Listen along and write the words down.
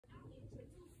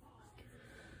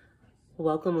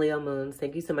Welcome, Leo Moons.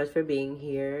 Thank you so much for being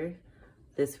here.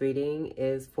 This reading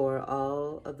is for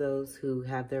all of those who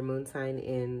have their moon sign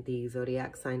in the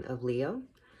zodiac sign of Leo.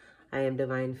 I am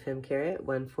Divine Femme Carrot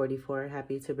 144,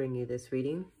 happy to bring you this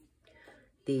reading.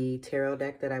 The tarot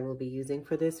deck that I will be using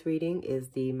for this reading is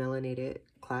the Melanated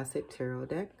Classic Tarot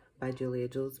deck by Julia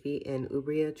Julesby and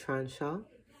Ubria Transhaw.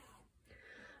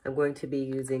 I'm going to be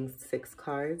using 6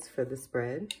 cards for the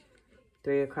spread,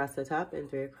 3 across the top and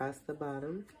 3 across the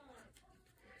bottom.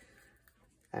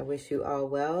 I wish you all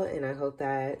well, and I hope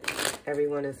that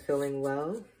everyone is feeling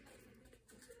well,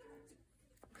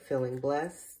 feeling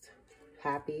blessed,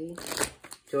 happy,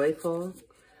 joyful,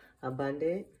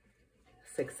 abundant,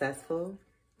 successful,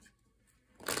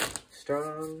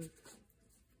 strong,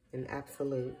 and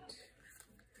absolute.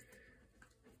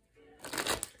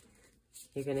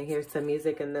 You're going to hear some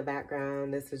music in the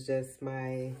background. This is just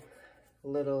my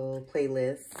little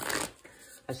playlist.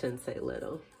 I shouldn't say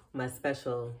little. My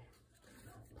special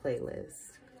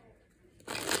playlist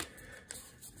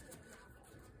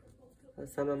of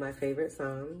some of my favorite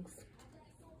songs.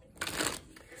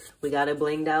 We got it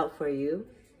blinged out for you,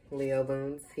 Leo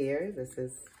Moons here. This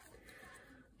is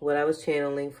what I was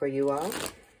channeling for you all.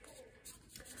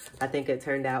 I think it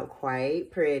turned out quite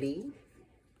pretty.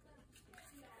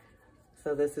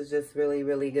 So this is just really,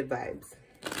 really good vibes.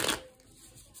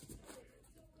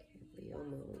 Leo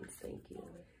Moons, thank you.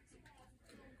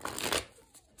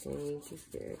 Thank you,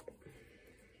 Spirit.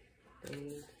 Thank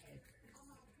you.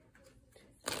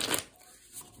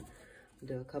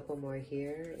 Do a couple more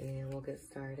here and we'll get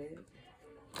started.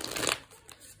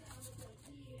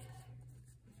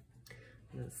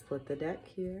 Let's split the deck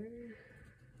here.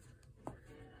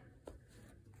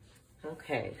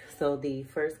 Okay, so the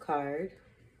first card,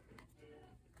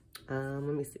 let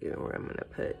me see where I'm gonna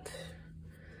put,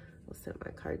 I'll set my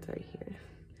cards right here.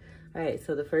 All right,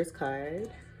 so the first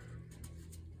card,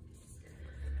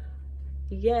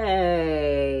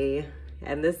 yay.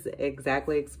 And this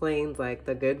exactly explains like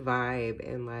the good vibe,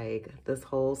 and like this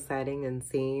whole setting and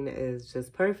scene is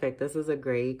just perfect. This is a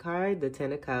great card, the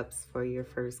 10 of Cups for your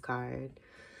first card.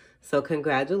 So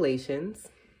congratulations.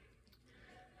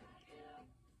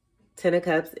 10 of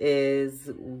Cups is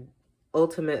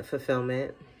ultimate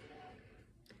fulfillment,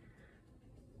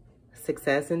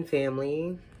 success in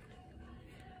family,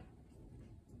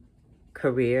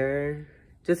 career,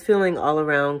 just feeling all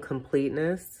around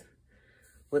completeness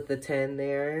with the 10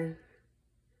 there.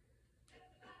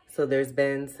 So there's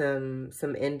been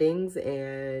some endings,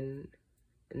 and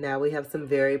now we have some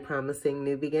very promising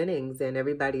new beginnings, and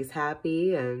everybody's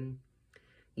happy and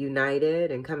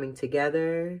united and coming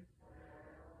together.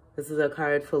 This is a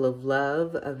card full of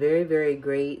love, a very, very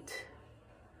great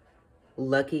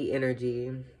lucky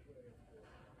energy.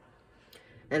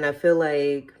 And I feel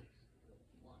like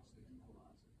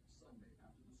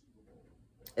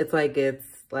it's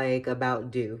like about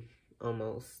due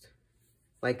almost.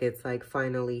 Like it's like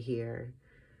finally here.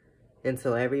 And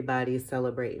so everybody's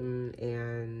celebrating,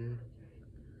 and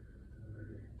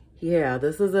yeah,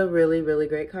 this is a really, really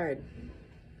great card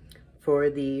for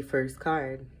the first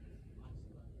card.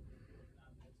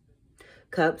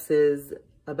 Cups is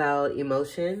about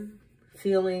emotion,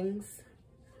 feelings,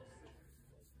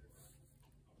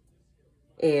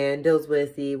 and deals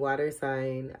with the water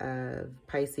sign of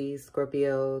Pisces,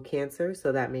 Scorpio, Cancer.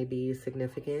 So that may be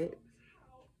significant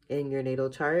in your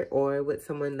natal chart or with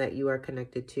someone that you are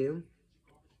connected to.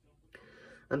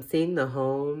 I'm seeing the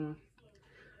home.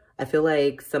 I feel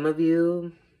like some of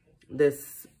you,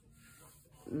 this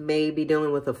may be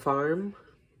dealing with a farm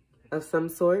of some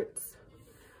sorts.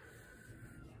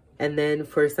 And then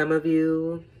for some of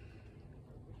you,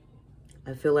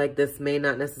 I feel like this may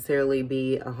not necessarily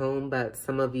be a home, but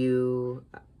some of you,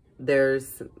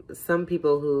 there's some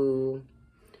people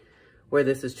where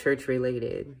this is church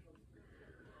related.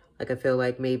 Like I feel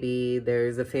like maybe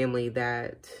there's a family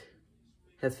that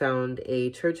has found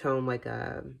a church home, like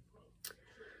a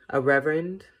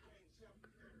reverend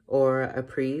or a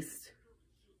priest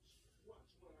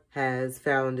has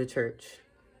found a church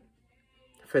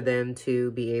for them to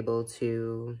be able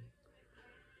to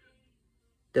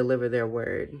deliver their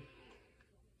word.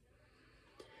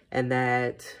 And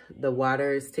that the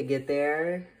waters to get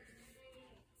there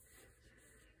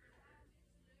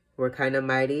were kind of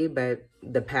mighty, but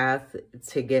the path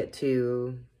to get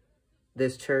to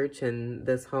this church and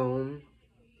this home,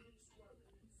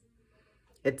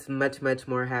 it's much, much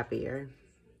more happier.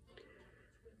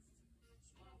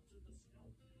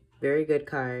 Very good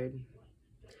card.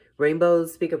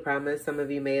 Rainbows speak a promise. Some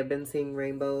of you may have been seeing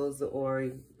rainbows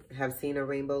or have seen a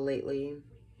rainbow lately.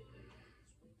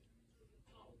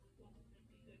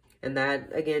 And that,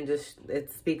 again, just,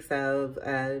 it speaks of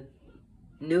a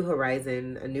new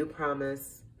horizon, a new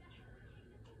promise.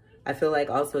 I feel like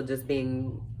also just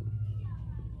being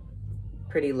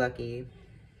pretty lucky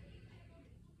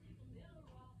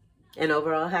and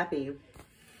overall happy.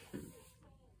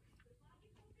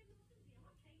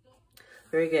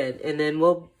 Very good. And then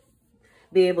we'll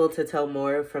be able to tell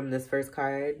more from this first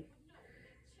card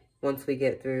once we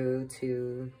get through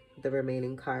to the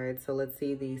remaining cards. So let's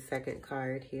see the second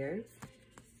card here.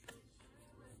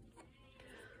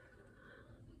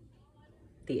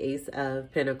 The Ace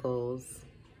of Pentacles.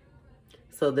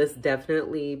 So this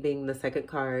definitely being the second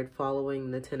card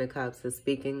following the Ten of Cups is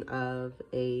speaking of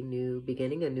a new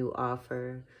beginning, a new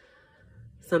offer,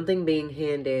 something being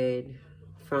handed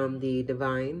from the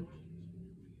divine.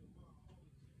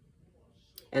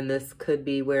 And this could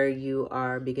be where you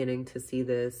are beginning to see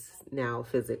this now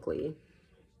physically.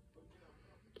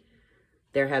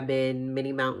 There have been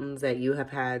many mountains that you have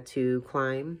had to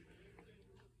climb.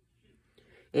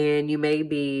 And you may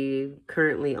be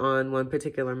currently on one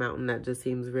particular mountain that just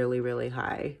seems really, really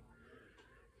high.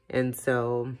 And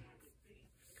so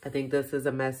I think this is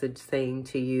a message saying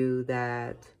to you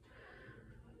that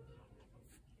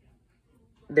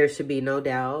there should be no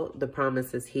doubt. The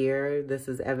promise is here. This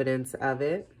is evidence of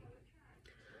it.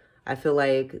 I feel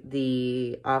like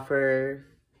the offer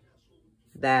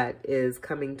that is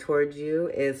coming towards you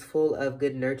is full of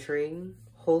good nurturing,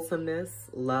 wholesomeness,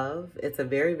 love. It's a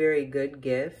very, very good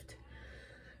gift.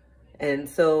 And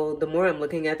so the more I'm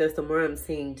looking at this, the more I'm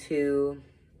seeing too,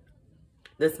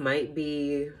 this might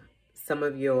be some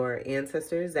of your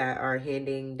ancestors that are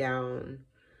handing down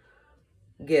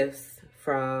gifts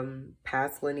from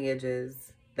past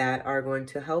lineages that are going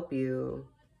to help you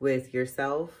with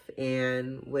yourself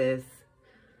and with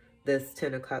this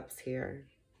Ten of Cups here.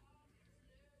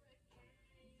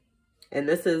 And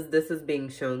this is being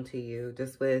shown to you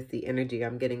just with the energy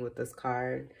I'm getting with this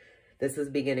card. This is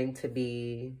beginning to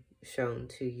be shown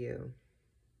to you.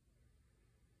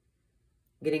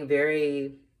 Getting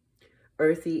very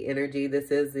earthy energy.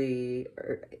 This is a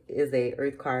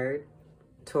earth card.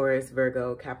 Taurus,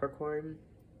 Virgo, Capricorn.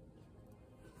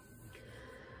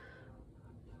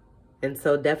 And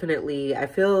so definitely I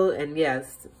feel, and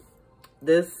yes,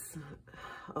 this,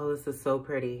 oh, this is so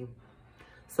pretty.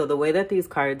 So the way that these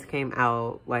cards came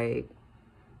out, like,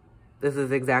 this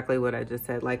is exactly what I just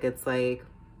said. Like, it's like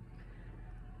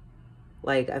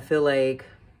I feel like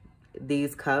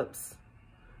these cups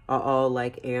are all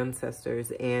like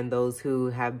ancestors and those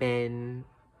who have been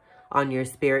on your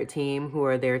spirit team, who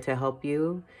are there to help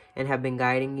you and have been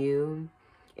guiding you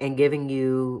and giving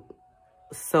you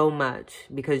so much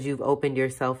because you've opened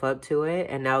yourself up to it.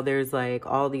 And now there's like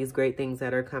all these great things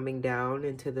that are coming down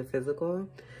into the physical.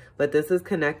 But this is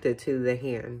connected to the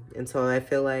hand. And so I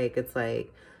feel like it's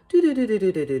like,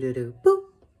 do-do-do-do-do-do-do-do, boop.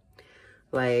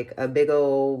 Like a big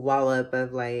old wallop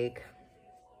of like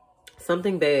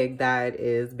something big that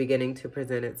is beginning to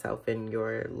present itself in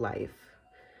your life.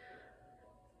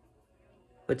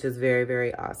 Which is very,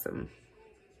 very awesome.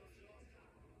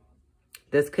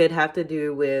 This could have to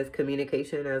do with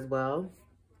communication as well.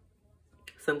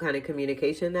 Some kind of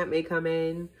communication that may come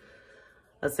in.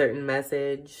 A certain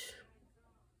message.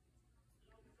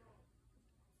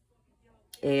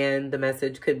 And the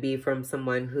message could be from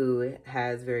someone who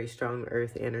has very strong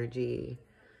earth energy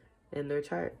in their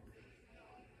chart.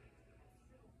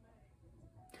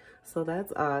 So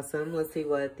that's awesome. Let's see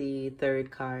what the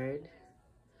third card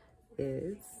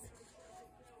is.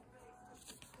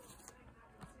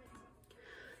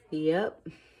 Yep.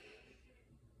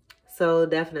 So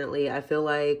definitely, I feel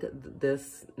like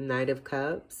this Knight of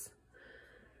Cups,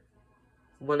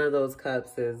 one of those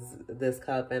cups is this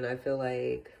cup, and I feel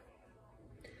like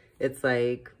it's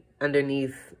like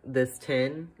underneath this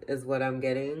 10 is what I'm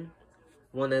getting.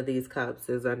 One of these cups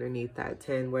is underneath that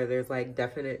 10 where there's like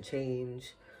definite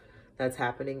change that's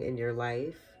happening in your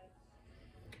life.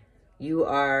 You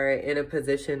are in a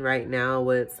position right now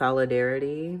with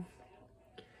solidarity,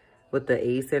 with the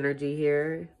ace energy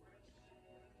here.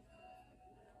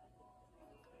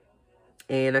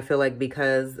 And I feel like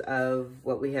because of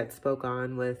what we had spoke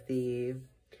on with the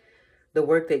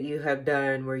work that you have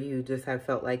done, where you just have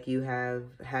felt like you have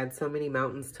had so many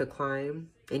mountains to climb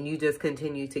and you just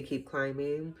continue to keep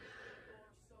climbing.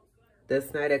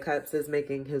 This Knight of Cups is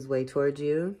making his way towards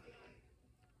you.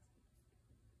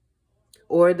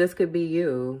 Or this could be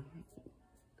you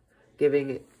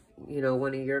giving, you know,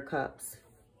 one of your cups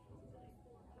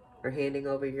or handing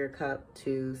over your cup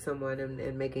to someone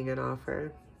and making an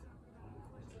offer.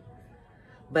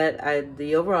 But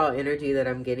the overall energy that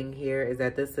I'm getting here is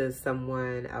that this is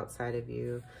someone outside of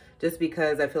you. just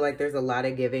because I feel like there's a lot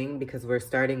of giving, because we're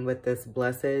starting with this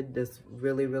blessed, this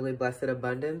really, really blessed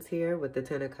abundance here with the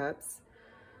Ten of Cups.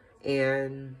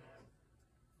 And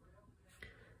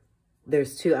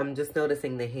there's two, I'm just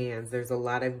noticing the hands. There's a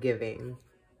lot of giving,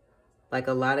 like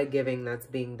a lot of giving that's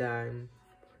being done.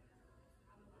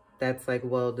 That's like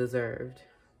well-deserved.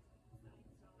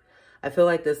 I feel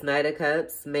like this Knight of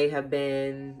Cups may have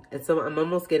been, I'm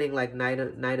almost getting like Knight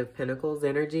of Pentacles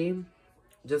energy.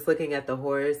 Just looking at the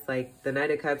horse, like the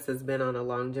Knight of Cups has been on a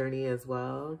long journey as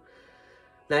well.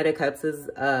 Knight of Cups is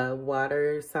a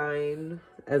water sign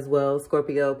as well.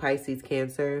 Scorpio, Pisces,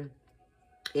 Cancer.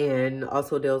 And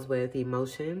also deals with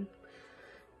emotion.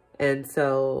 And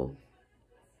so,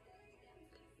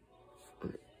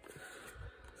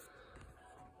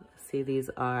 see, these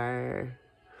are,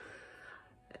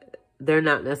 they're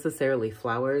not necessarily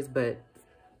flowers, but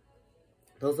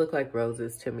those look like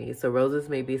roses to me. So roses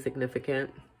may be significant.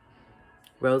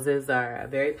 Roses are a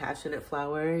very passionate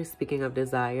flower, speaking of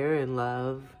desire and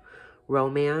love,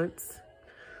 romance.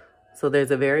 So there's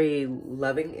a very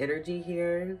loving energy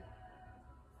here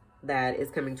that is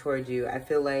coming towards you. I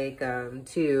feel like,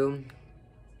 too,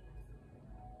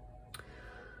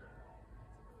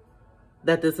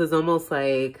 that this is almost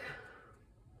like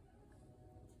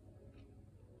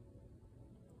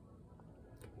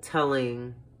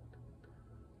telling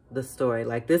the story.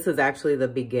 Like this is actually the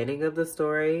beginning of the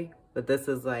story, but this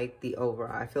is like the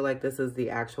overall. I feel like this is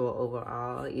the actual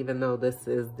overall, even though this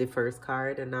is the first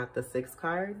card and not the sixth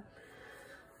card.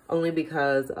 Only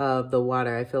because of the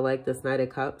water. I feel like this Knight of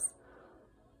Cups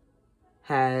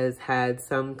has had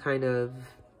some kind of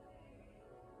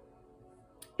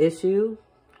issue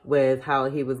with how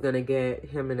he was going to get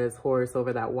him and his horse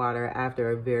over that water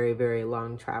after a very, very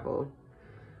long travel.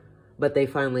 But they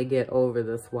finally get over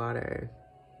this water.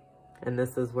 And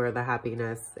this is where the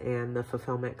happiness and the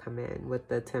fulfillment come in with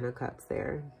the Ten of Cups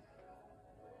there.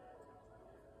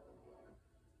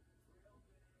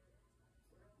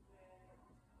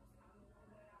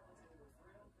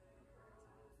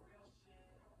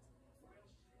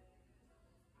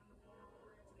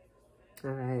 All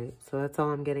right, so that's all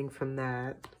I'm getting from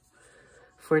that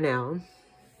for now.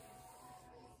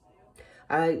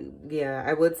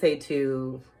 I would say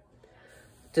too,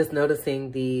 just noticing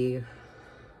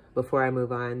before I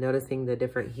move on, noticing the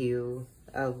different hue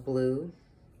of blue.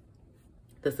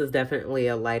 This is definitely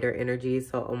a lighter energy,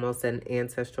 so almost an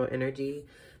ancestral energy.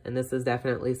 And this is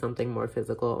definitely something more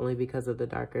physical, only because of the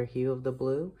darker hue of the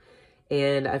blue.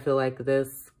 And I feel like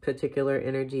this particular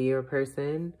energy or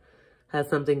person has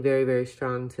something very, very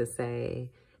strong to say.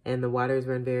 And the waters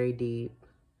run very deep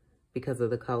because of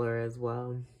the color as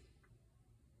well.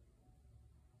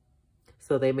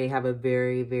 So they may have a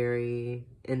very, very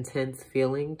intense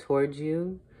feeling towards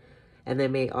you. And they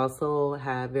may also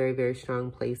have very, very strong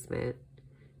placement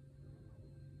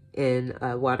in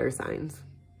water signs.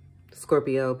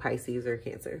 Scorpio, Pisces, or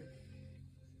Cancer.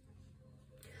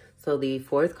 So the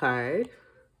fourth card,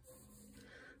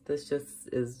 this just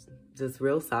is just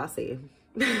real saucy.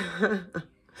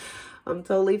 I'm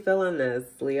totally feeling this.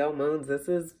 Leo moons, this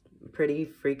is pretty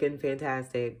freaking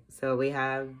fantastic. So we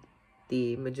have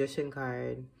the Magician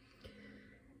card.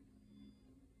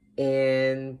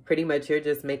 And pretty much you're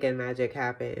just making magic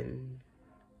happen.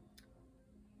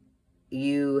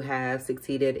 You have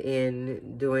succeeded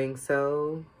in doing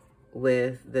so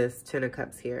with this Ten of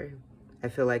Cups here. I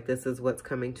feel like this is what's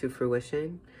coming to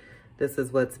fruition. This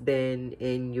is what's been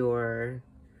in your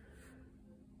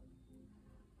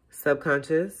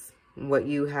subconscious, what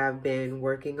you have been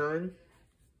working on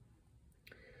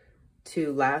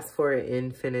to last for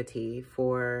infinity,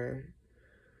 for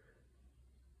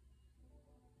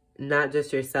not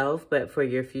just yourself, but for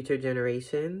your future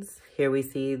generations. Here we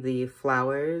see the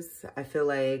flowers. I feel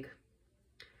like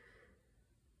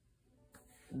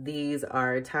these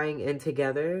are tying in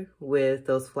together with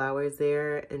those flowers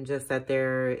there, and just that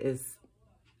there is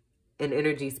an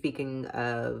energy speaking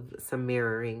of some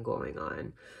mirroring going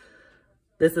on.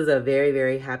 This is a very,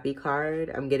 very happy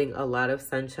card. I'm getting a lot of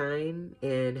sunshine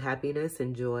and happiness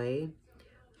and joy.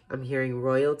 I'm hearing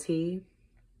royalty.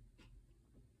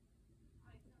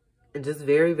 And just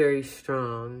very, very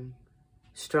strong.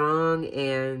 Strong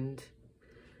and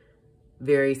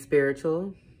very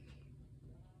spiritual.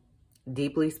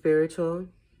 Deeply spiritual.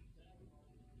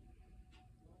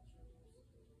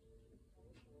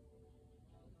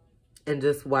 And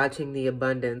just watching the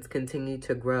abundance continue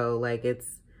to grow. Like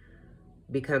it's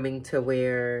becoming to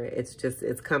where it's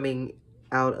coming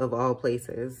out of all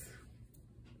places.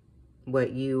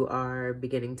 What you are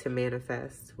beginning to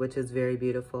manifest, which is very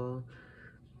beautiful.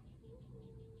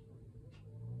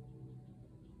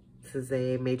 This is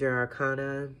a major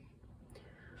arcana.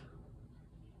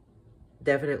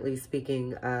 definitely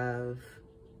speaking of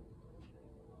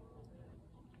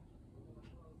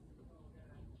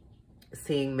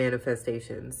seeing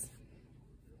manifestations.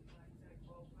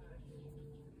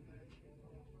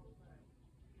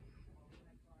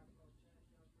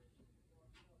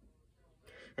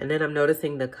 And then I'm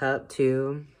noticing the cup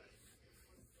too.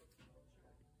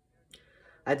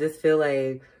 I just feel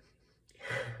like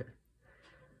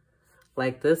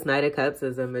this Knight of Cups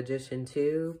is a magician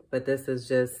too, but this is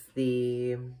just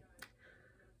the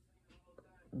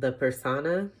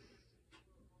persona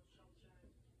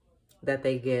that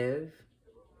they give,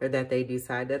 or that they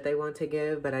decide that they want to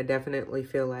give. But I definitely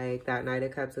feel like that Knight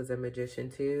of Cups is a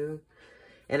magician too.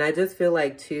 And I just feel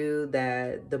like too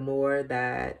that the more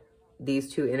that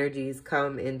these two energies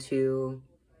come into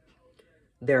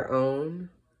their own,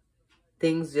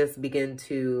 things just begin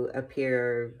to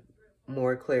appear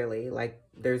more clearly. Like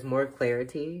there's more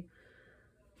clarity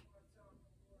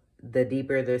the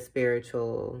deeper the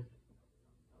spiritual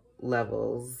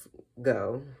levels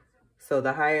go. So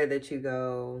the higher that you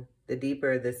go, the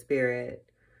deeper the spirit,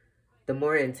 the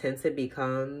more intense it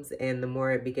becomes, and the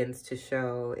more it begins to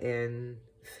show in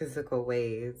physical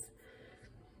ways.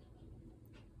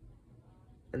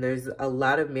 And there's a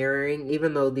lot of mirroring,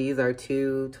 even though these are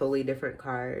two totally different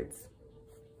cards.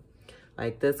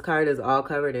 Like this card is all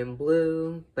covered in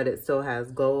blue, but it still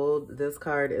has gold. This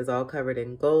card is all covered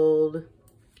in gold,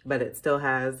 but it still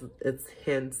has its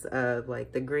hints of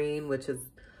like the green, which is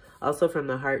also from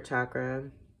the heart chakra.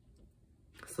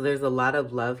 So there's a lot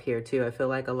of love here too. I feel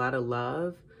like a lot of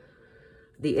love.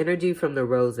 The energy from the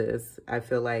roses, I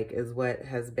feel like, is what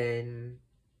has been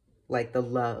like the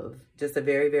love. Just a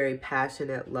very, very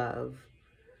passionate love.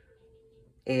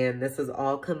 And this is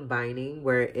all combining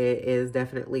where it is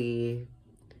definitely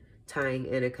tying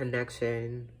in a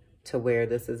connection to where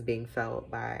this is being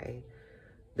felt by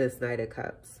this Knight of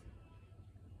Cups.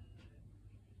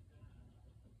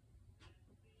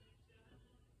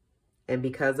 And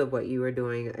because of what you are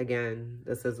doing, again,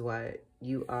 this is what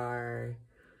you are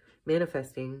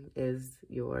manifesting, is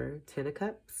your 10 of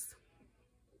Cups.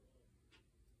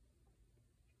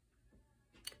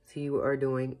 So you are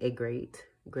doing a great,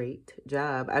 great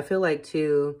job. I feel like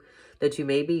too that you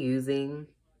may be using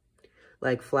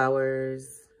like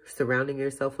flowers, surrounding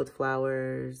yourself with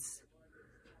flowers.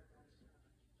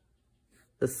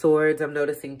 The swords, I'm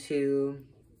noticing too,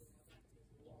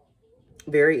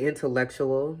 very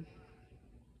intellectual,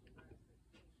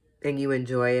 and you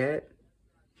enjoy it.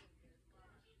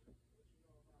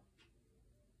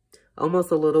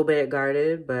 Almost a little bit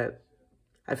guarded, but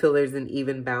I feel there's an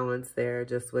even balance there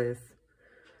just with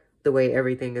the way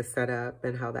everything is set up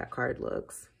and how that card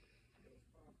looks.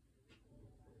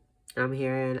 I'm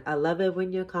hearing, I love it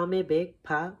when you call me Big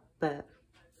Poppa.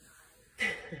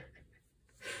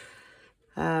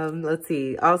 Let's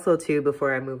see. Also, too,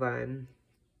 before I move on,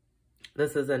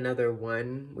 this is another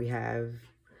one we have.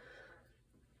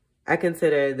 I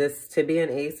consider this to be an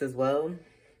ace as well,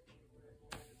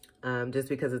 just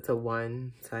because it's a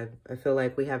 1. So I feel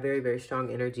like we have very, very strong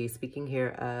energy. Speaking here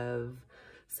of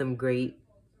some great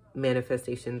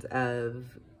manifestations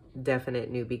of definite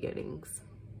new beginnings.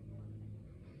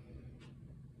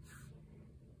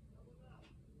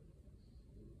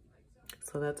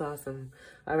 So that's awesome.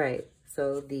 All right.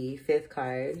 So the 5th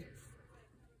card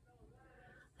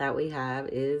that we have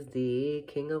is the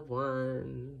King of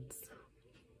Wands.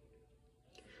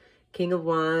 King of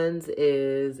Wands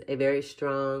is a very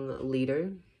strong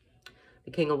leader.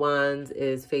 The King of Wands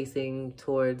is facing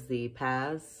towards the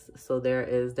past. So there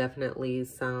is definitely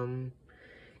some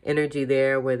energy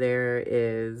there where there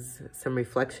is some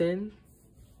reflection.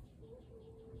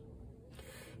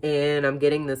 And I'm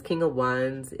getting this King of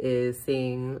Wands is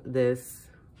seeing this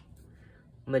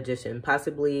magician,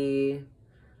 possibly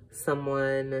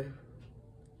someone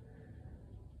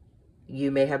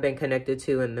you may have been connected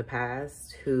to in the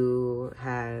past who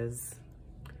has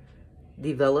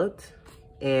developed,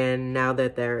 and now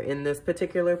that they're in this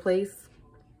particular place,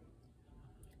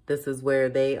 this is where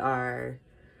they are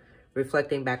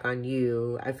reflecting back on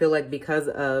you. I feel like because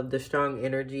of the strong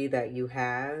energy that you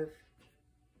have,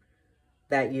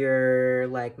 that you're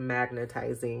like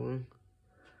magnetizing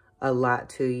a lot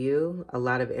to you, a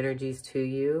lot of energies to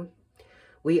you.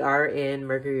 We are in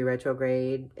Mercury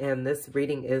retrograde, and this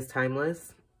reading is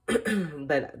timeless,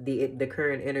 but the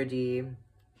current energy,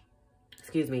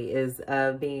 excuse me, is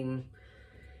being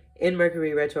in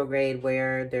Mercury retrograde,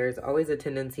 where there's always a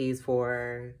tendencies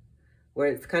for, where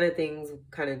it's kind of things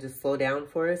kind of just slow down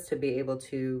for us to be able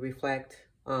to reflect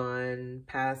on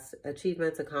past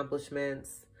achievements,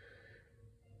 accomplishments,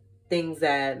 things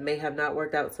that may have not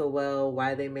worked out so well,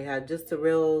 why they may have, just a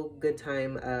real good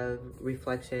time of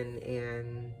reflection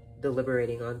and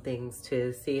deliberating on things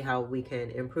to see how we can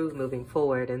improve moving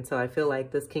forward. And so I feel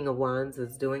like this King of Wands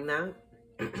is doing that.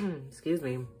 Excuse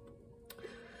me.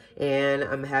 And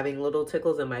I'm having little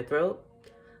tickles in my throat.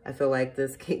 I feel like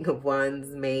this King of Wands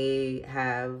may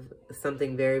have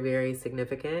something very, very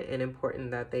significant and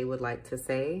important that they would like to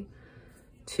say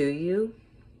to you.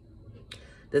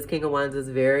 This King of Wands is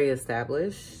very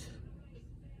established,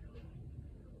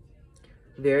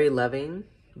 very loving,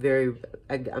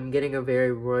 I'm getting a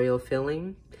very royal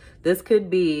feeling. This could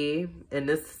be, and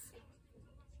this,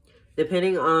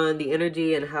 depending on the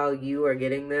energy and how you are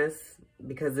getting this,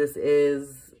 because this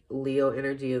is Leo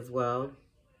energy as well.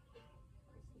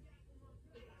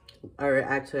 Or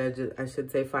actually, I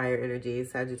should say fire energy,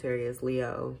 Sagittarius,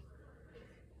 Leo,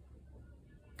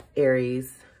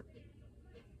 Aries.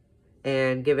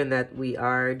 And given that we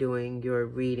are doing your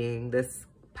reading, this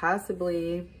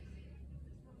possibly,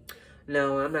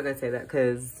 no, I'm not going to say that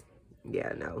because,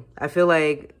 yeah, no. I feel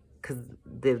like, because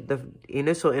the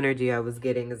initial energy I was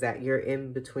getting is that you're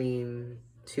in between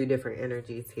two different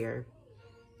energies here.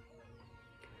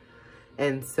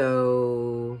 And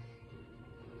so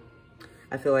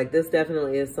I feel like this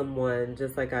definitely is someone,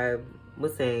 just like I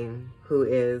was saying, who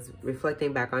is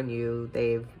reflecting back on you.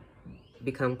 They've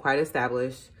become quite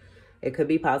established. It could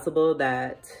be possible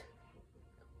that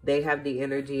they have the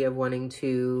energy of wanting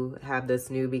to have this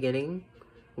new beginning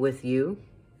with you.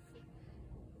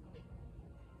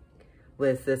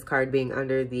 With this card being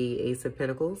under the Ace of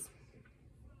Pentacles.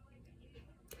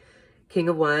 King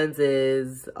of Wands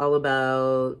is all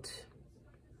about,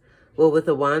 well, with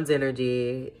the Wands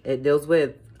energy, it deals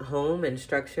with home and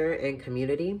structure and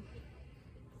community.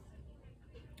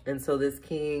 And so this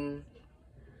King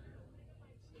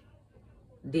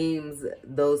deems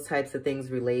those types of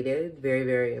things related very,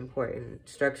 very important.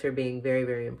 Structure being very,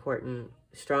 very important.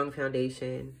 Strong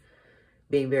foundation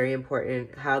being very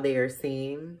important. How they are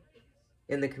seen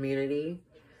in the community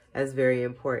as very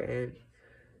important.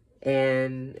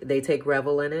 And they take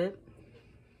revel in it.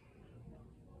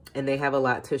 And they have a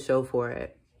lot to show for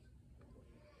it.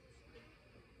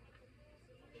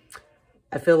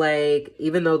 I feel like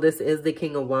even though this is the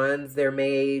King of Wands, there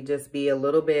may just be a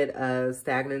little bit of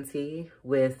stagnancy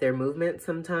with their movement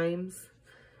sometimes.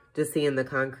 Just seeing the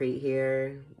concrete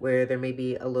here, where there may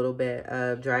be a little bit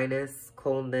of dryness,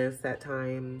 coldness at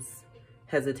times,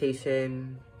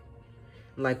 hesitation,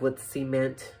 like with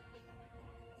cement.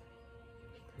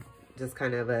 Just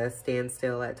kind of a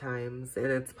standstill at times, and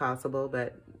it's possible,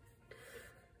 but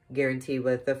guarantee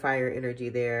with the fire energy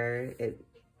there, it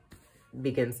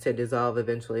begins to dissolve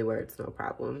eventually where it's no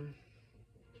problem.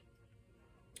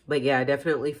 But yeah, I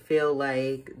definitely feel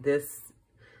like this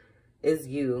is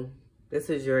you. This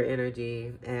is your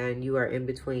energy, and you are in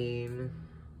between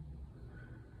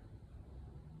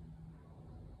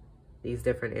these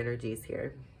different energies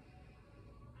here.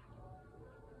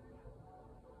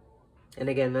 And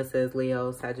again, this is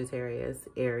Leo, Sagittarius,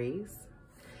 Aries.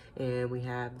 And we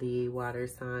have the water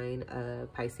sign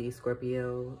of Pisces,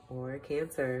 Scorpio, or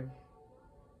Cancer.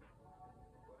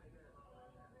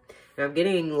 And I'm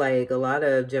getting like a lot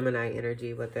of Gemini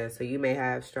energy with this. So you may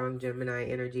have strong Gemini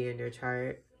energy in your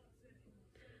chart.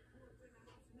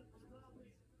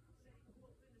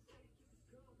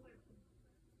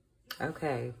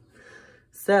 Okay.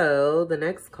 So the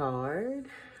next card,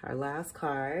 our last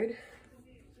card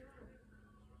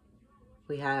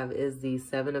we have is the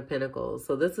Seven of Pentacles.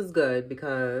 So this is good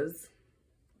because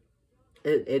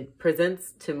it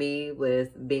presents to me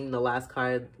with being the last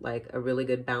card like a really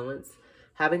good balance.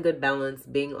 Having good balance,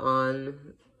 being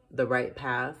on the right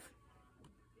path,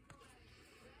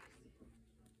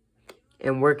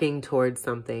 and working towards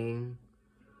something.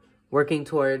 Working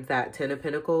towards that Ten of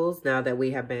Pentacles now that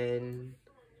we have been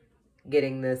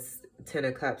getting this Ten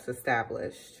of Cups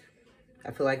established. I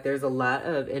feel like there's a lot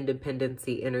of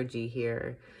independency energy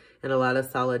here and a lot of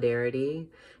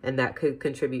solidarity, and that could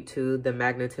contribute to the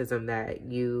magnetism that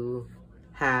you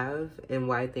have and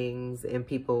why things and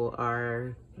people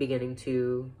are beginning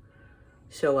to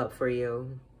show up for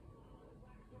you,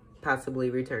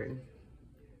 possibly return.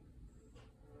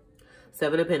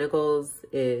 Seven of Pentacles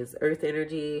is earth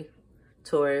energy,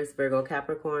 Taurus, Virgo,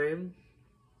 Capricorn.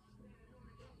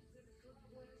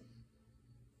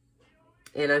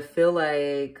 And I feel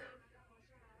like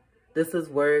this is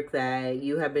work that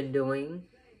you have been doing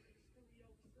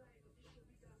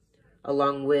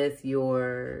along with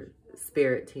your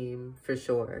spirit team for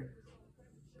sure.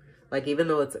 Like, even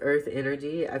though it's earth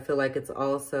energy, I feel like it's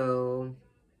also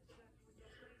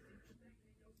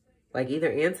like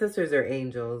either ancestors or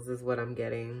angels is what I'm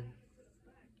getting.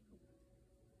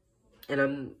 And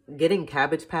I'm getting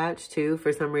Cabbage Patch too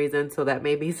for some reason, so that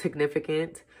may be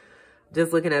significant.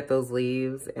 Just looking at those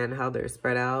leaves and how they're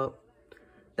spread out,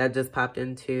 that just popped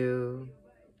into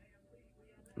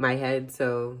my head,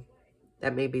 so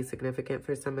that may be significant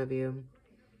for some of you.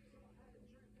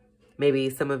 Maybe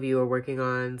some of you are working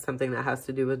on something that has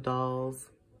to do with dolls.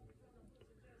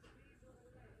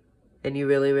 And you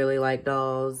really, really like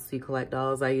dolls. You collect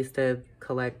dolls. I used to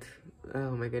collect,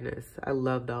 oh my goodness, I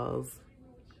love dolls.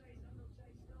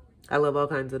 I love all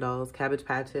kinds of dolls. Cabbage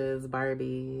Patches,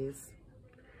 Barbies.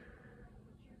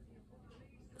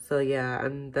 So yeah,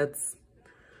 that's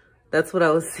what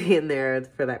I was seeing there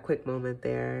for that quick moment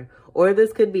there. Or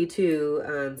this could be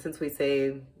too, since we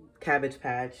say Cabbage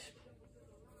Patch,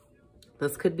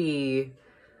 this could be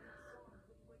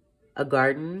a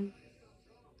garden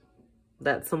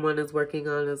that someone is working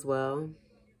on as well.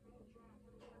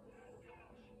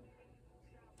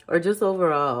 Or just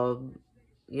overall,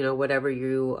 you know, whatever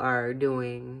you are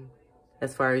doing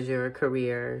as far as your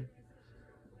career.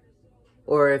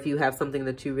 Or if you have something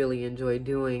that you really enjoy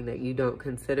doing that you don't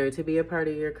consider to be a part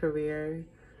of your career.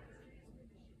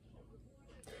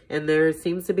 And there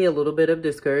seems to be a little bit of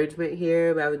discouragement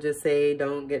here, but I would just say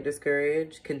don't get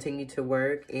discouraged. Continue to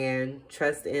work and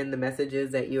trust in the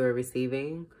messages that you are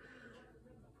receiving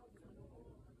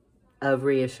of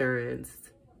reassurance.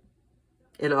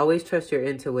 And always trust your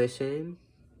intuition,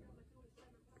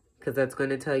 because that's going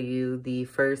to tell you the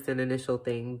first and initial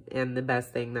thing and the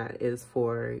best thing that is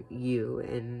for you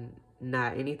and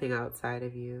not anything outside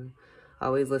of you.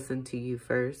 Always listen to you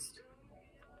first.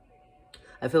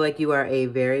 I feel like you are a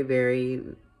very, very,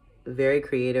 very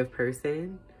creative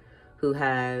person who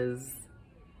has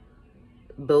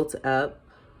built up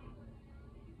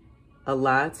a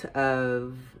lot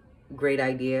of great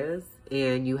ideas,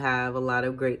 and you have a lot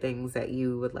of great things that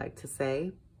you would like to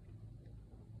say.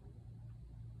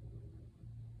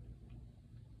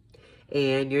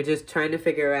 And you're just trying to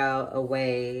figure out a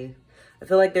way. I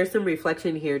feel like there's some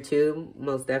reflection here too,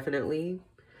 most definitely,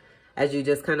 as you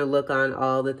just kind of look on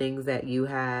all the things that you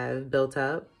have built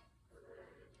up.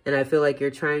 And I feel like you're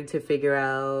trying to figure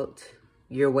out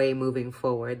your way moving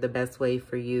forward, the best way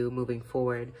for you moving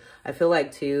forward. I feel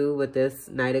like too, with this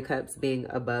Knight of Cups being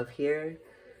above here,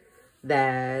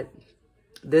 that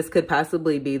this could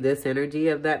possibly be this energy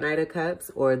of that Knight of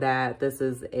Cups, or that this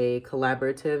is a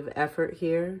collaborative effort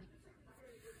here,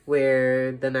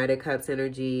 where the Knight of Cups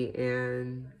energy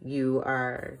and you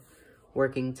are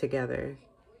working together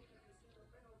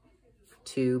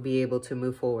to be able to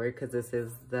move forward, because this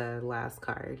is the last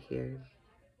card here.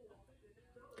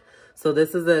 So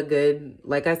this is a good,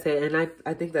 like I said, and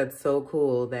I think that's so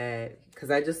cool that,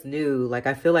 because I just knew, like,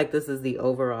 I feel like this is the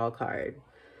overall card.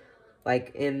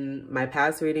 Like in my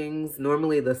past readings,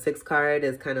 normally the 6th card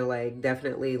is kind of like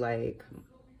definitely like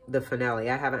the finale.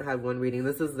 I haven't had one reading.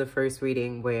 This is the first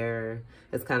reading where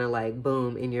it's kind of like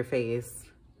boom in your face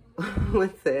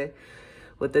with the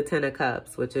 10 of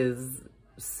Cups, which is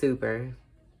super.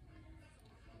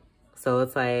 So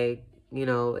it's like, you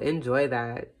know, enjoy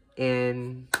that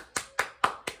and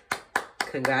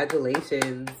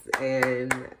congratulations.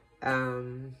 And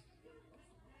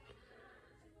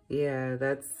yeah,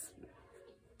 that's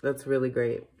really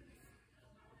great.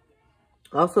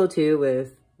 Also too,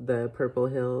 with the purple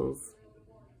hills,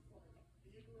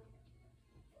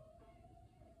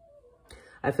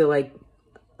 I feel like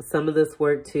some of this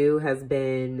work too has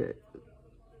been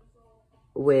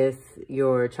with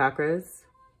your chakras.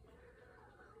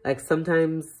 Like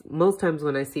sometimes, most times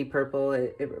when I see purple,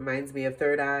 it reminds me of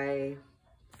third eye,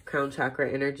 crown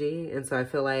chakra energy. And so I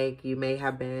feel like you may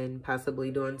have been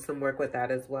possibly doing some work with that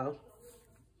as well.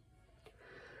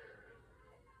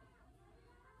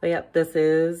 But yep, this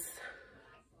is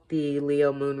the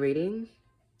Leo moon reading.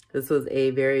 This was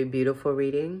a very beautiful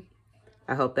reading.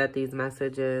 I hope that these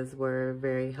messages were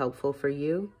very helpful for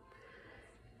you.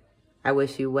 I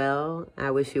wish you well.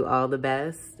 I wish you all the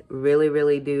best. Really,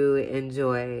 really do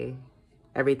enjoy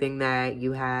everything that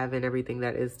you have and everything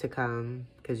that is to come,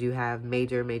 because you have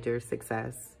major, major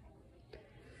success.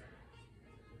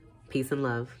 Peace and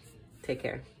love. Take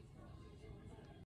care.